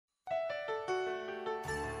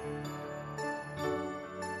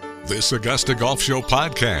This Augusta Golf Show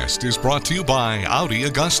podcast is brought to you by Audi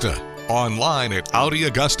Augusta. Online at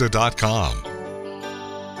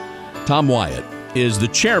AudiAugusta.com. Tom Wyatt is the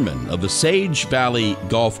chairman of the Sage Valley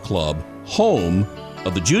Golf Club, home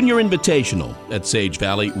of the Junior Invitational at Sage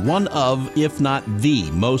Valley, one of, if not the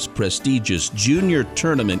most prestigious junior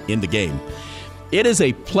tournament in the game. It is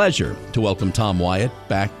a pleasure to welcome Tom Wyatt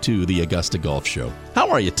back to the Augusta Golf Show. How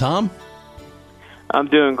are you, Tom? I'm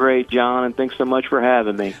doing great, John, and thanks so much for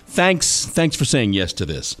having me. Thanks for saying yes to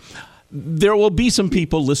this. There will be some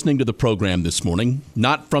people listening to the program this morning,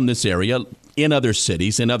 not from this area, in other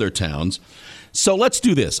cities, in other towns. So let's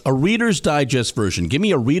do this, a Reader's Digest version. Give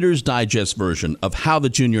me a Reader's Digest version of how the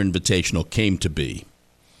Junior Invitational came to be.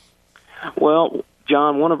 Well,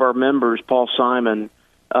 John, one of our members, Paul Simon,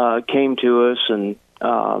 came to us and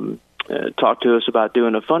talked to us about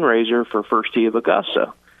doing a fundraiser for First Tee of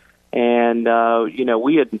Augusta. And,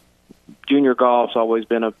 we had junior golf's always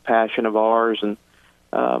been a passion of ours. And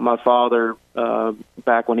my father,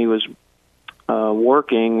 back when he was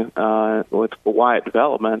working with Wyatt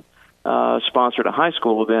Development, sponsored a high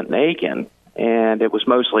school event in Aiken. And it was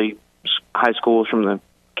mostly high schools from the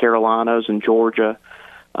Carolinas and Georgia.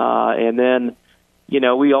 And then,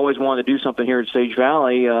 we always wanted to do something here at Sage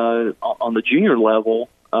Valley on the junior level.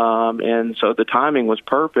 And so the timing was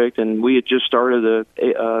perfect. And we had just started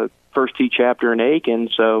the First Tee chapter in Aiken.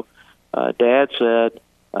 So Dad said,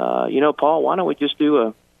 Paul, why don't we just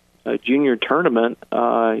do a junior tournament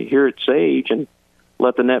here at Sage and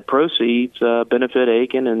let the net proceeds benefit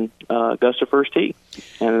Aiken and Augusta First Tee.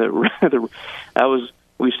 And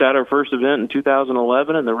we started our first event in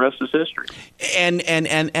 2011, and the rest is history. And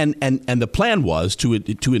the plan was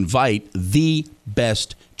to invite the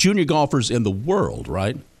best junior golfers in the world,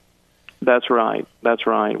 right? That's right.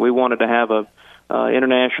 We wanted to have a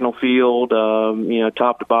international field,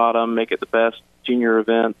 top to bottom, make it the best junior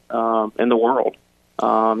event in the world.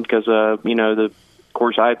 Because of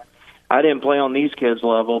course, I didn't play on these kids'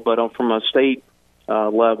 level, but from a state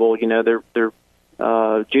level, they're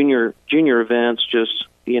junior events. Just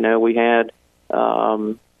we had,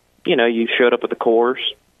 you showed up at the course,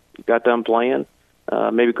 got done playing,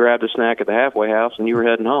 maybe grabbed a snack at the halfway house, and you were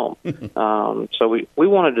heading home. So we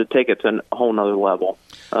wanted to take it to a whole nother level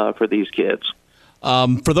for these kids.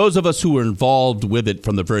 For those of us who were involved with it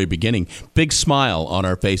from the very beginning, big smile on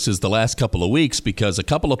our faces the last couple of weeks because a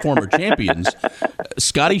couple of former champions,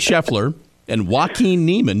 Scotty Scheffler and Joaquin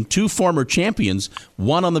Niemann, two former champions,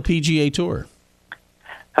 won on the PGA Tour.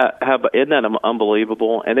 Isn't that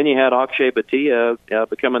unbelievable? And then you had Akshay Bhatia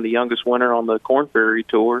becoming the youngest winner on the Korn Ferry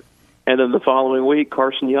Tour, and then the following week,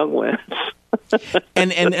 Carson Young wins.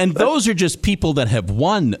 and those are just people that have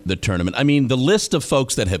won the tournament. I mean, the list of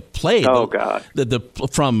folks that have played. Oh God!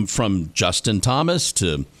 From Justin Thomas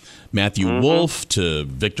to Matthew Wolff to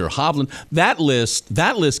Victor Hovland. That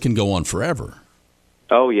list can go on forever.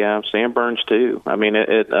 Oh yeah, Sam Burns too. I mean,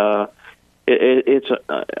 it's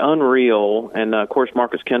unreal. And of course,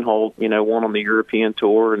 Marcus Kinhold, won on the European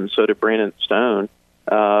Tour, and so did Brandon Stone.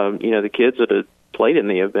 The kids that had played in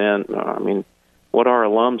the event. I mean, what our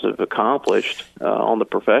alums have accomplished on the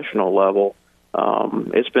professional level,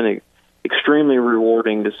 it's been extremely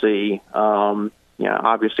rewarding to see.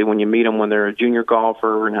 Obviously, when you meet them when they're a junior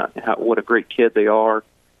golfer and what a great kid they are,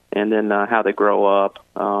 and then how they grow up,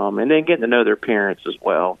 and then getting to know their parents as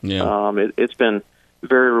well. Yeah. It's been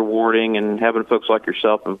very rewarding, and having folks like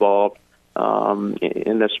yourself involved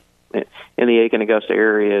in the Aiken Augusta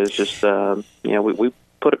area is just we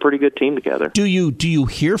put a pretty good team together. Do you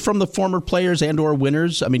hear from the former players and or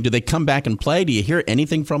winners? I mean, do they come back and play? Do you hear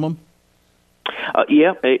anything from them?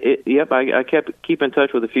 Yep. I keep in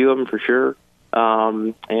touch with a few of them for sure.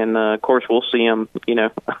 And of course we'll see them.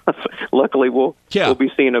 Luckily we'll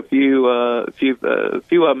be seeing a few of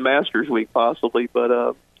them Masters Week possibly. But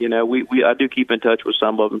I do keep in touch with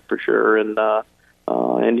some of them for sure,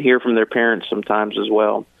 and hear from their parents sometimes as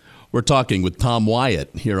well. We're talking with Tom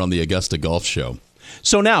Wyatt here on the Augusta Golf Show.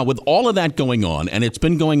 So now, with all of that going on, and it's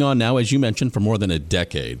been going on now, as you mentioned, for more than a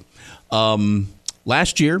decade,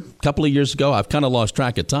 last year, a couple of years ago, I've kind of lost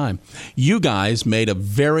track of time, you guys made a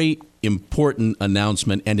very important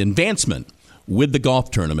announcement and advancement with the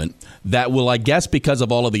golf tournament that will, I guess, because of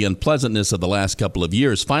all of the unpleasantness of the last couple of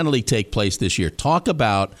years, finally take place this year. Talk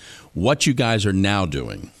about what you guys are now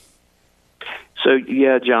doing. So,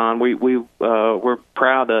 yeah, John, we're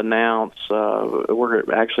proud to announce we're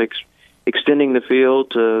actually extending the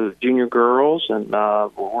field to junior girls, and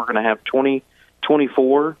we're going to have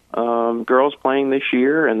 24 girls playing this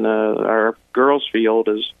year, and our girls field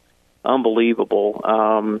is unbelievable.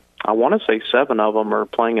 I want to say 7 of them are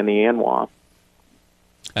playing in the ANWA.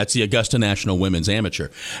 That's the Augusta National Women's Amateur.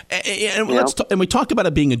 And we talked about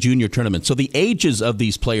it being a junior tournament. So the ages of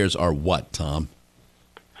these players are what, Tom?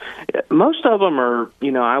 Most of them are,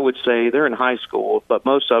 I would say they're in high school, but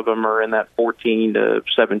most of them are in that 14 to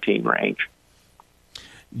 17 range.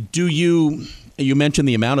 You mentioned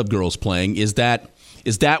the amount of girls playing. Is that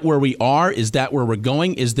where we are? Is that where we're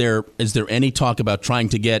going? Is there any talk about trying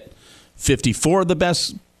to get 54 of the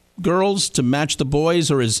best girls to match the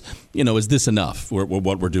boys, or is this enough?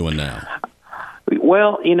 What we're doing now?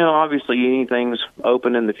 Well, obviously anything's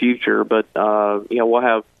open in the future, but we'll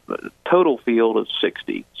have a total field of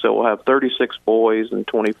 60, so we'll have 36 boys and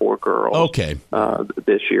 24 girls. Okay.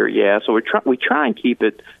 This year, yeah. So we try and keep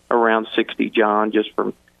it around 60, John, just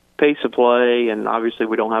from pace of play, and obviously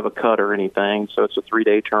we don't have a cut or anything, so it's a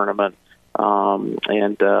 3-day tournament.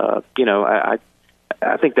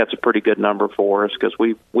 I think that's a pretty good number for us because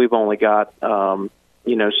we've only got so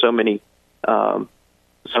many.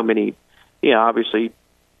 Obviously,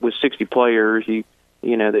 with 60 players,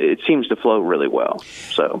 it seems to flow really well.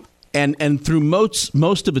 So. And through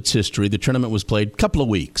most of its history, the tournament was played a couple of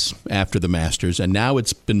weeks after the Masters, and now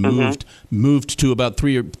it's been moved to about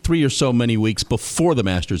three or so many weeks before the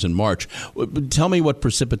Masters in March. Tell me what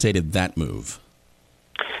precipitated that move.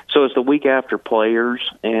 So it's the week after Players,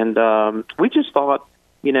 and we just thought,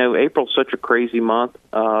 April's such a crazy month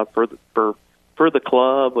for the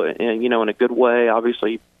club, and in a good way.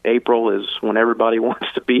 Obviously, April is when everybody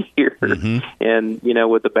wants to be here, and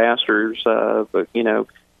with the Masters,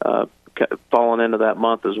 falling into that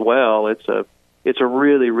month as well, it's a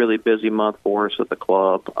really, really busy month for us at the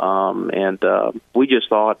club, and we just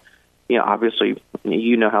thought, obviously,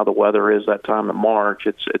 how the weather is that time of March.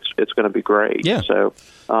 It's going to be great. Yeah. So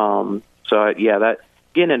that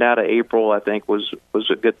getting it out of April, I think, was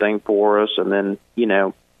a good thing for us. And then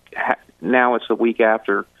now it's the week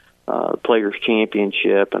after Players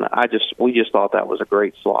Championship, and we just thought that was a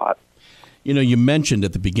great slot. You mentioned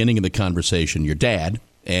at the beginning of the conversation your dad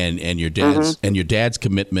and your dad's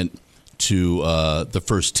commitment to the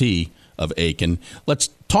first tee of Aiken. Let's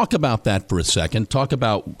talk about that for a second. Talk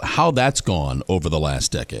about how that's gone over the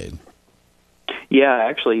last decade. Yeah,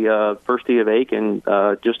 actually, First Tee of Aiken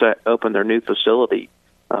just opened their new facility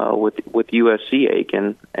with USC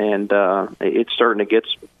Aiken, and it's starting to get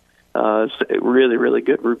really, really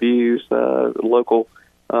good reviews. Local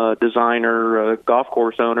designer, golf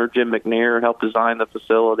course owner Jim McNair helped design the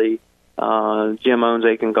facility. Jim owns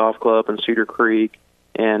Aiken Golf Club in Cedar Creek,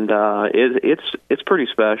 and it's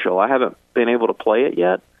pretty special. I haven't been able to play it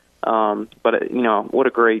yet, but what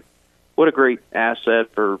a great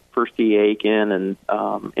asset for First Tee Aiken and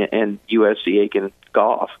USC Aiken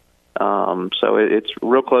Golf. So it's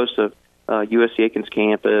real close to USC Aiken's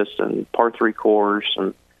campus and par 3 course,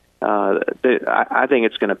 and I think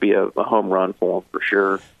it's going to be a home run for them for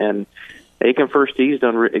sure. And Aiken First Tee's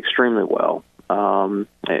done extremely well,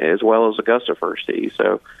 as well as Augusta First Tee.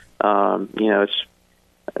 So it's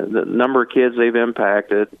the number of kids they've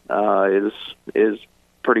impacted is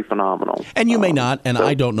pretty phenomenal. And you may not, and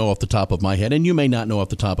I don't know off the top of my head, and you may not know off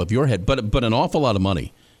the top of your head, but an awful lot of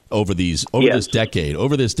money over this decade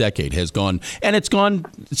has gone, and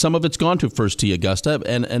some of it's gone to First Tee Augusta,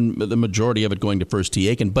 and the majority of it going to First Tee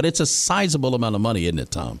Aiken. But it's a sizable amount of money, isn't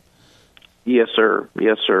it, Tom? Yes, sir.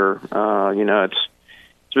 Yes, sir.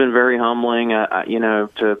 It's been very humbling,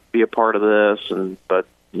 to be a part of this, but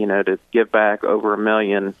to give back over $1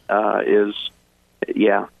 million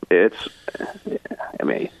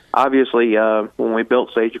obviously, when we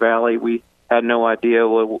built Sage Valley, we had no idea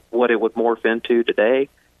what it would morph into today.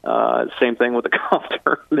 Same thing with the golf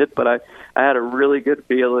tournament, but I had a really good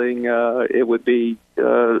feeling it would be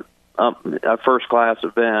a first-class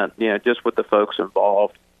event, just with the folks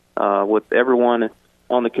involved, with everyone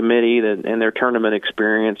on the committee and their tournament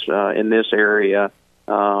experience in this area.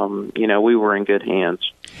 We were in good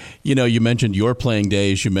hands. You mentioned your playing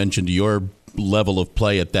days. You mentioned your level of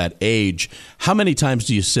play at that age. How many times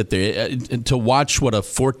do you sit there to watch what a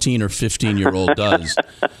 14 or 15-year-old does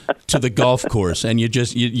to the golf course, and you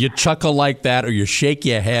chuckle like that, or you shake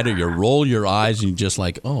your head, or you roll your eyes, and you're just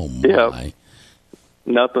like, oh my.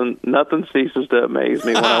 Yep. Nothing ceases to amaze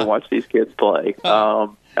me when I watch these kids play.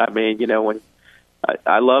 When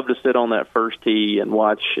I love to sit on that first tee and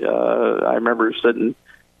watch. I remember sitting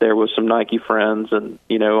there with some Nike friends, and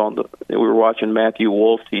we were watching Matthew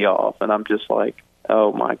Wolff tee off, and I'm just like,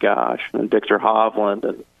 oh my gosh! And Victor Hovland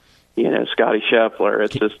and Scotty Scheffler.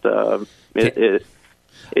 It's just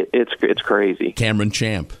it's crazy. Cameron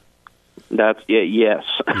Champ. Yes.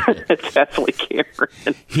 It's definitely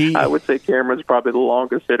Cameron. I would say Cameron's probably the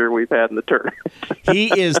longest hitter we've had in the tournament.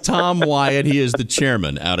 He is Tom Wyatt. He is the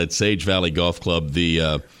chairman out at Sage Valley Golf Club,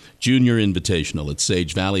 the Junior Invitational at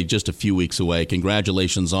Sage Valley, just a few weeks away.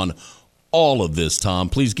 Congratulations on all of this, Tom.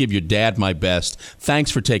 Please give your dad my best.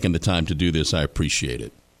 Thanks for taking the time to do this. I appreciate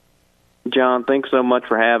it. John, thanks so much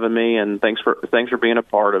for having me, and thanks for being a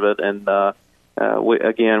part of it. And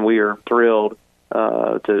we are thrilled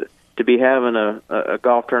to be having a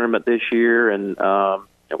golf tournament this year, and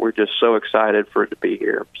we're just so excited for it to be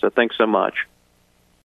here. So thanks so much.